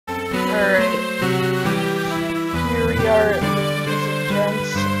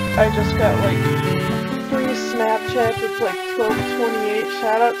I just got like 3 Snapchats. It's like 12:28.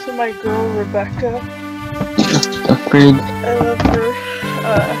 Shout out to my girl Rebecca. That's great. I love her.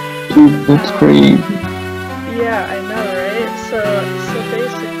 Dude, that's great. Yeah, I know, right? So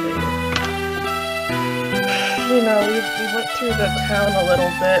basically, you know, we went through the town a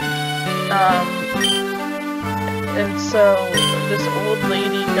little bit, and so this old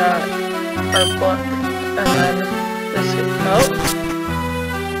lady got our book, and then this,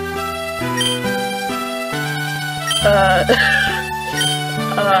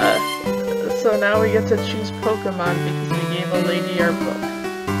 so now we get to choose Pokemon because we gave a lady our book.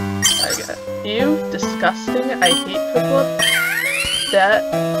 You disgusting! I hate Piplup. That.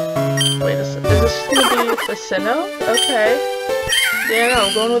 Wait a second. Is this gonna be Facino? Okay. Yeah, no,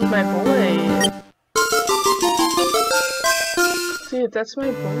 I'm going with my boy. Dude, that's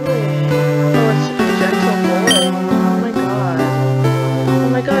my boy. Oh, it's a gentle boy. Oh my god. Oh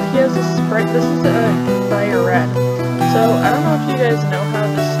my god, he has a sprite. This is a Fire Red. So, I don't know if you guys know how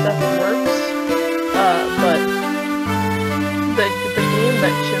this stuff works, but the game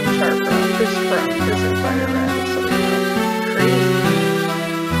that Chimchar is from isn't Fire Red. It's something crazy.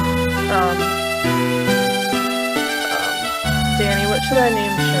 Danny, what should I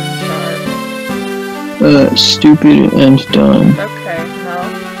name Chimchar? Stupid and dumb. Okay, no.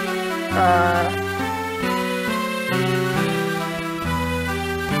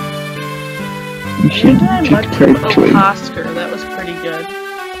 You should pick Perkwood. Oscar, that was pretty good.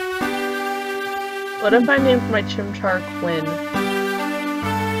 What if I named my Chimchar Quinn?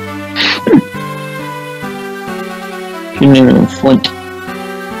 You name him Flint.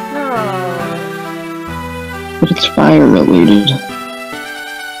 No. But it's fire related.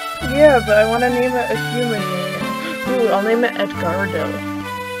 Yeah, but I want to name it a human name. Ooh, I'll name it Edgardo.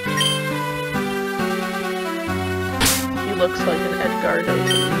 He looks like an Edgardo to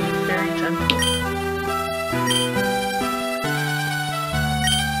me. Very gentle.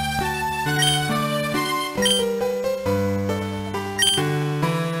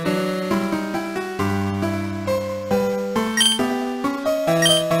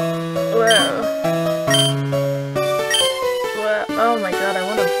 Oh my god, I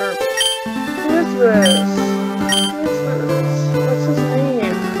want to burp. Who is this? What's his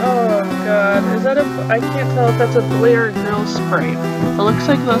name? Oh god, is that a... I can't tell if that's a boy or a girl sprite. It looks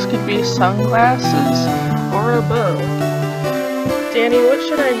like those could be sunglasses or a bow. Danny, what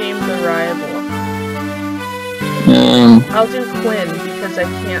should I name the rival? I'll do Quinn because I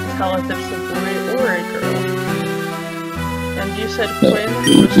can't tell if it's a boy or a girl. And you said Quinn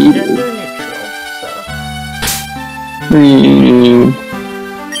was gender neutral, so...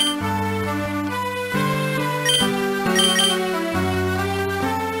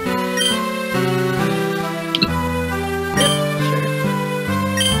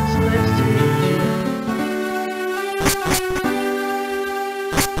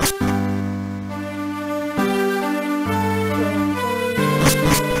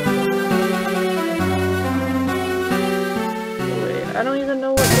 I don't even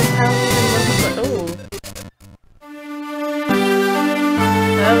know what the town even was, but oh.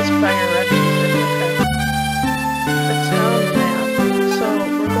 That was Fire Red music, okay. The town map. So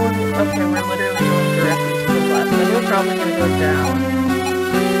we're going, okay, we're literally going directly to the left. Then we're probably gonna go down.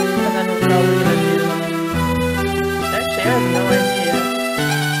 And then we're probably gonna do... Actually, I have no idea.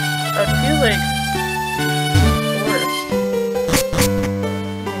 I feel like...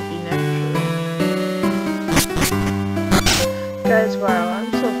 Guys, wow,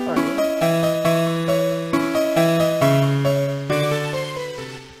 I'm so funny.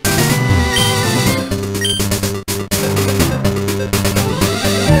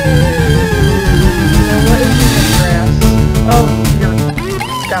 Now what is in the grass? Oh, your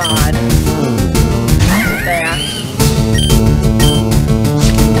god. That.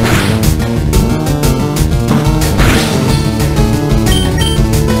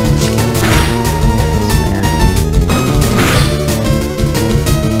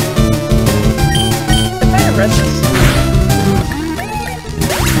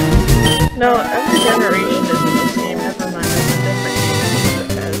 No, every generation isn't the same, never mind, it's a different game.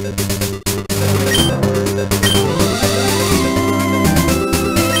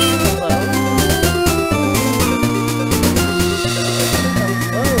 Hello?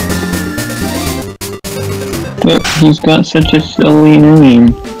 But he's got such a silly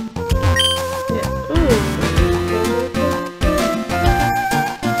name.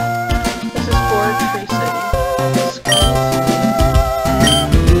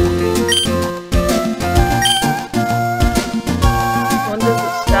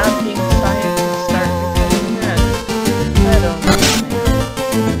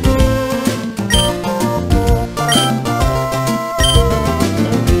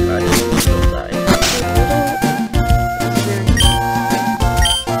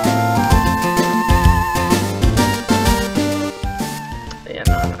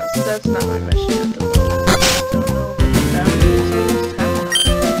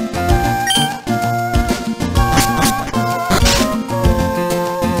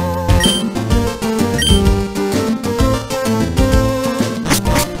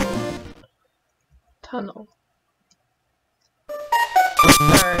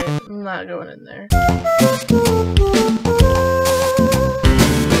 not going in there.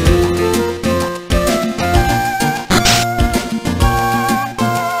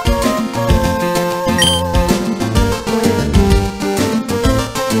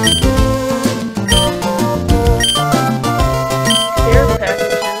 Care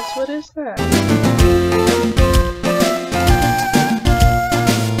packages, what is that?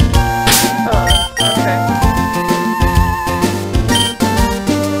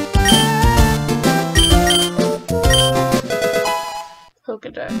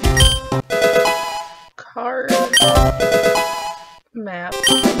 Pokedex. Card. Map.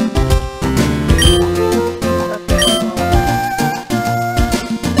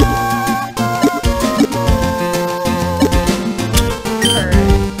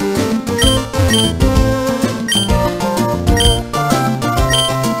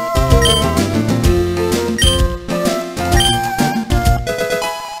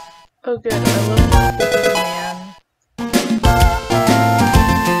 Oh good, I love the man.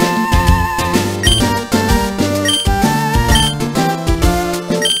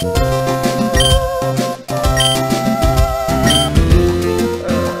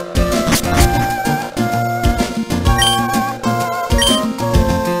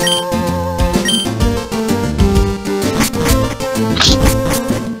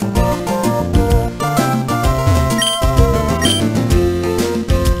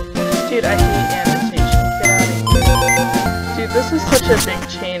 Dude, I hate annotations. Get out of here. Dude, this is such a big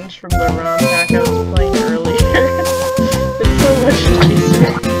change from the ROM pack I was playing earlier. It's so much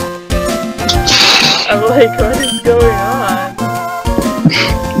nicer. I'm like, what is going on?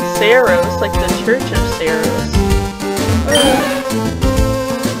 Saros, like the Church of Saros.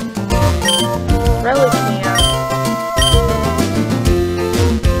 Relicanth.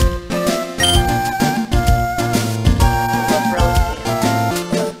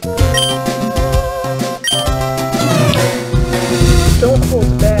 Don't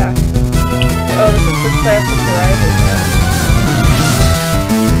hold back. Oh, this is the classic rival test.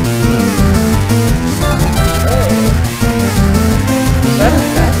 Oh. Is that a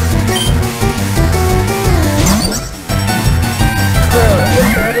test? Bro, I've been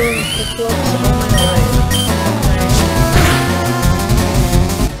battling Pickups all my life.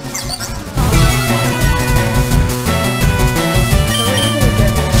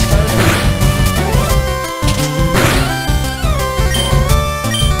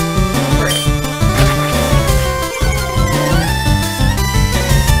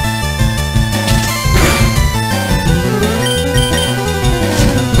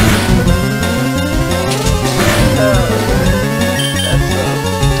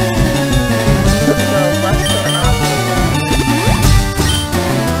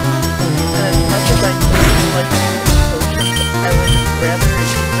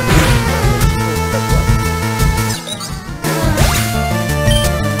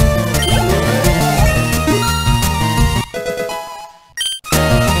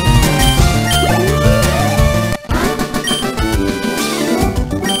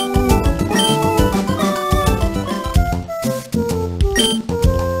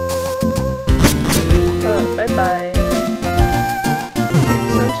 Bye-bye.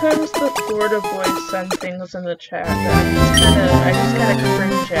 Sometimes the Florida boys send things in the chat that I just kinda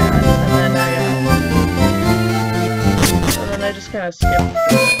cringe at, and then I just kinda skip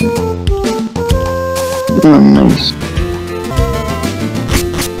through it. Oh, nice.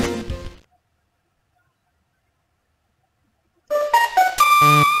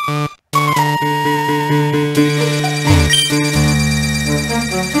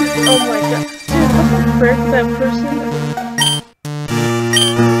 Oh my god. Dude, what the frick?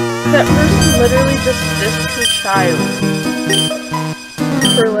 That person literally just dissed her child.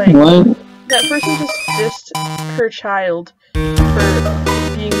 For like... What? That person just dissed her child for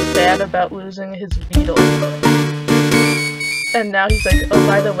being sad about losing his Weedle. And now he's like, oh,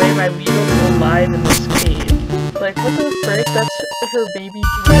 by the way, my Weedle's alive in this cave. Like, what the frick? That's her baby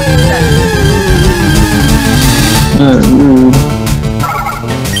pet. Rude.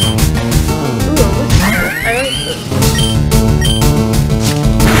 I like this.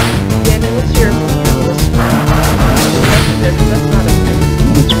 Danny, what's your opinion on this one? That's not a thing.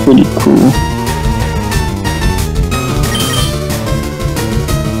 That's pretty cool.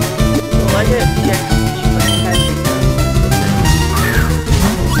 Will I get EXP for catching this?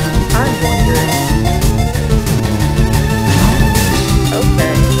 I'm wondering.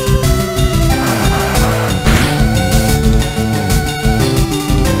 Okay.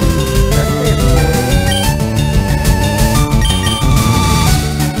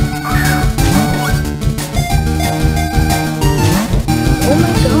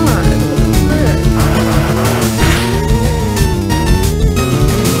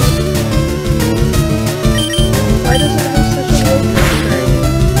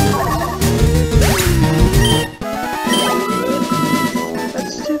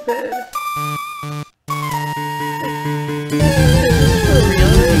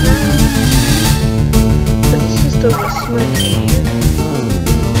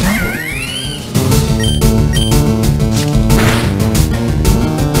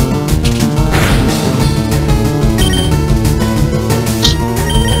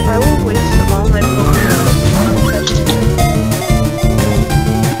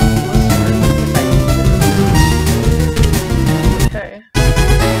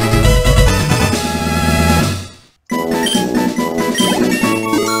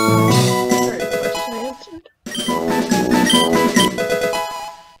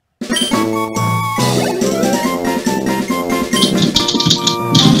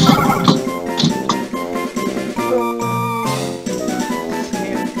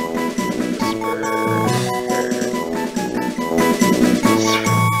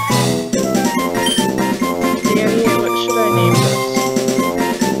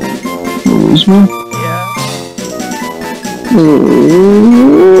 Excuse me? Yeah.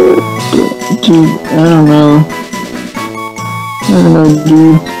 Dude, I don't know. I don't know,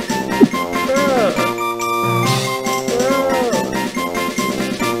 dude. Bro.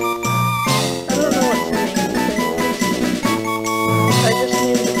 I don't know what to name things. I just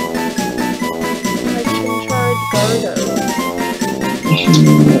named my Chinchard Gardo. I should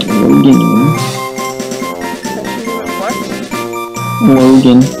name it Logan. I should name it what?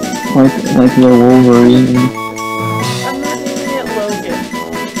 Logan. Like the Wolverine. I'm not naming it Logan.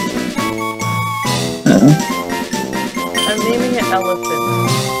 I'm naming it Elephant.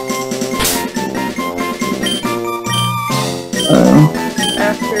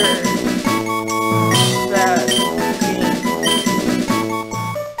 After that game.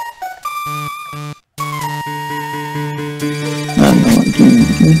 I don't know what game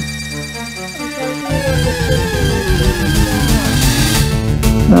it is.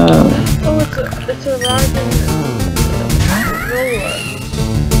 Oh, it's a rockin' roller.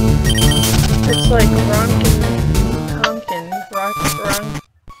 It's like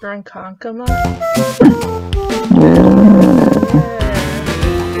Ronkonkoma?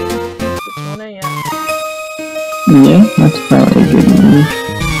 It's 1 AM. Yeah, that's probably a good movie.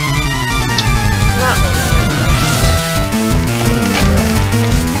 Not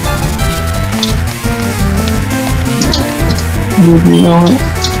You know it.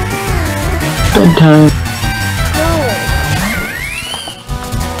 Bedtime. No!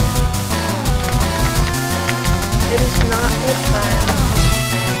 It is not bedtime.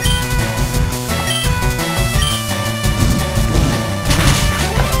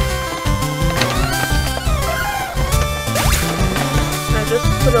 I just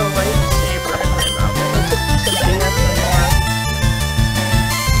put a lightsaber in my mouth. I need to put some ASMR.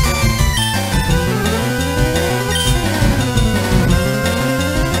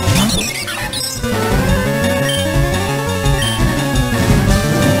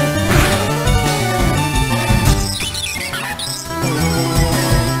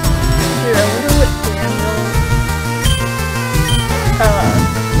 Dude, I wonder what Daniel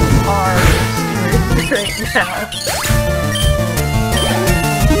R is doing right now.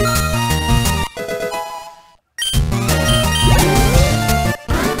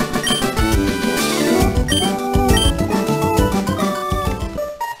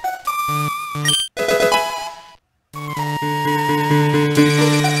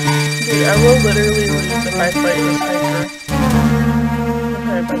 Dude, I will literally lose if I fight this hiker.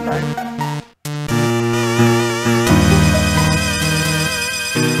 Okay, bye-bye.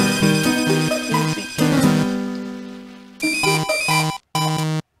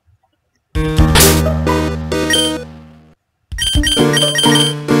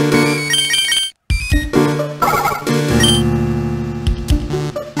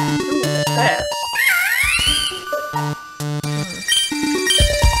 Fast.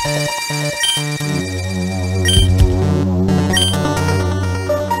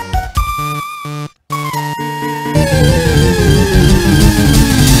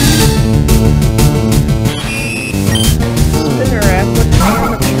 Spinner rack, what's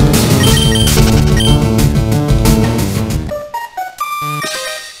wrong with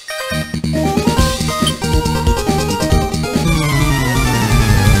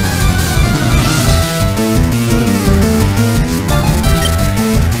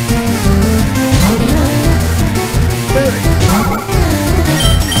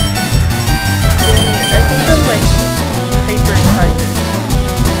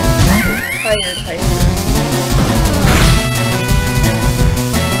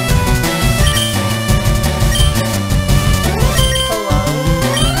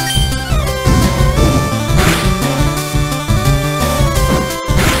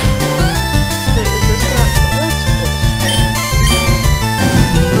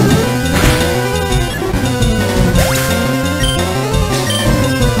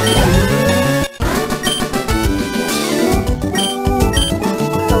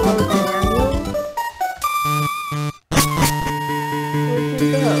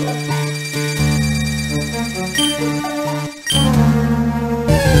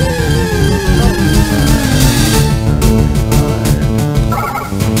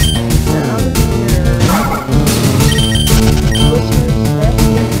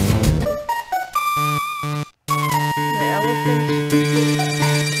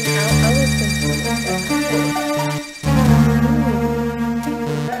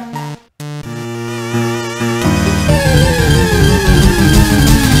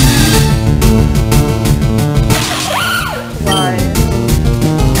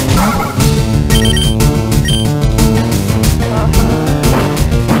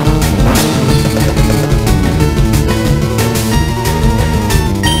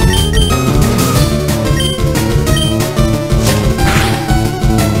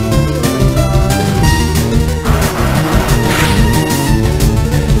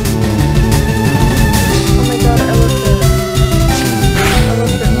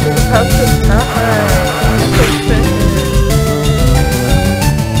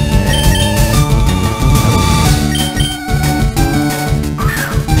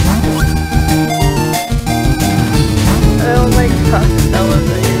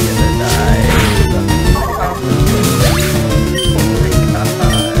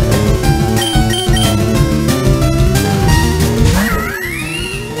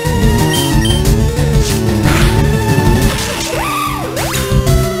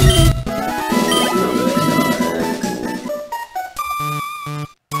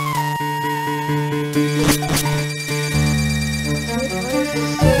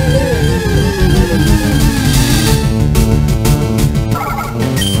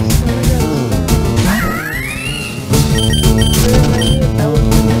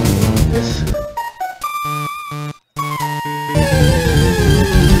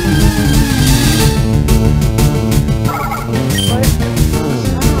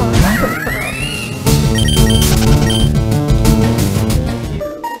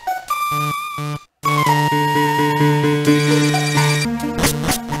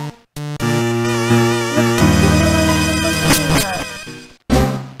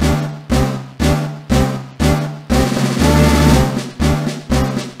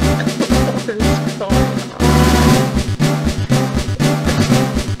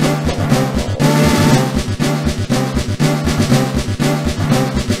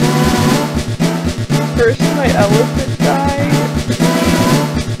I was